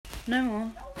No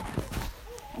more.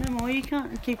 No more. You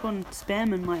can't keep on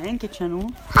spamming my Anchor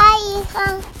channel.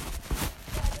 Hi.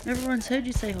 Everyone's heard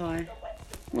you say hi.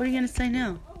 What are you going to say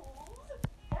now?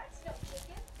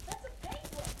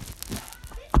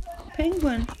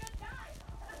 Penguin.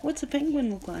 What's a penguin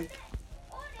look like?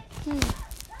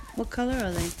 What colour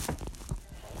are they?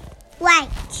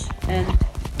 White. And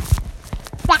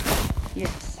Black.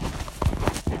 yes.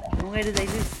 And where do they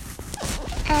live?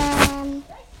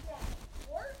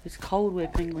 It's cold where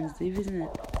penguins live, isn't it?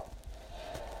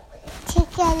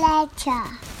 Chocolate.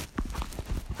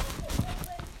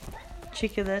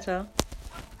 Chickaletta.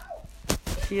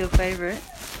 Your favourite?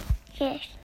 Yes.